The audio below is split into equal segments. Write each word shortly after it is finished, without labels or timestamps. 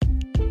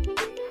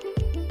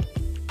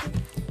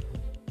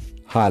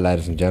Hi,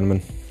 ladies and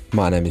gentlemen.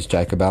 My name is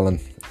Jacob Allen,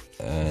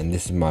 and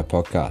this is my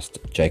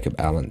podcast, Jacob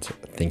Allen's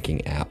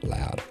Thinking Out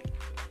Loud.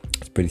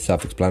 It's pretty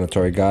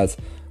self-explanatory, guys.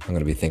 I'm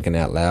going to be thinking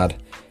out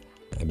loud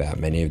about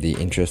many of the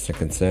interests and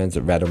concerns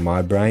that rattle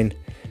my brain,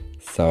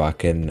 so I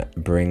can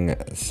bring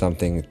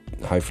something,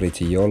 hopefully,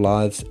 to your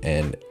lives,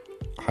 and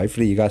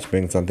hopefully you guys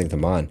bring something to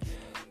mine.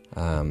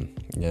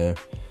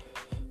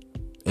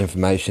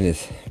 Information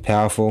is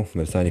powerful,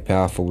 but it's only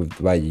powerful with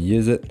the way you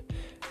use it,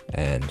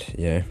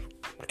 and,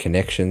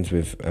 connections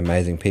with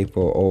amazing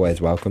people are always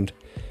welcomed.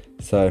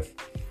 So,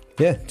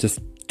 just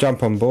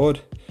jump on board,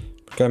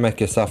 go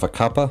make yourself a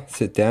cuppa,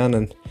 sit down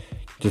and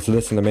just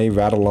listen to me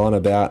rattle on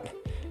about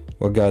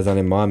what goes on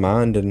in my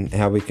mind and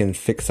how we can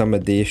fix some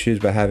of the issues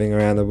we're having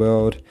around the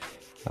world,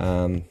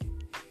 and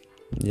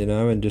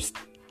just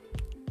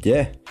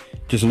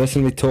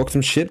listen to me talk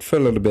some shit for a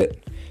little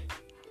bit.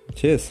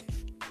 Cheers.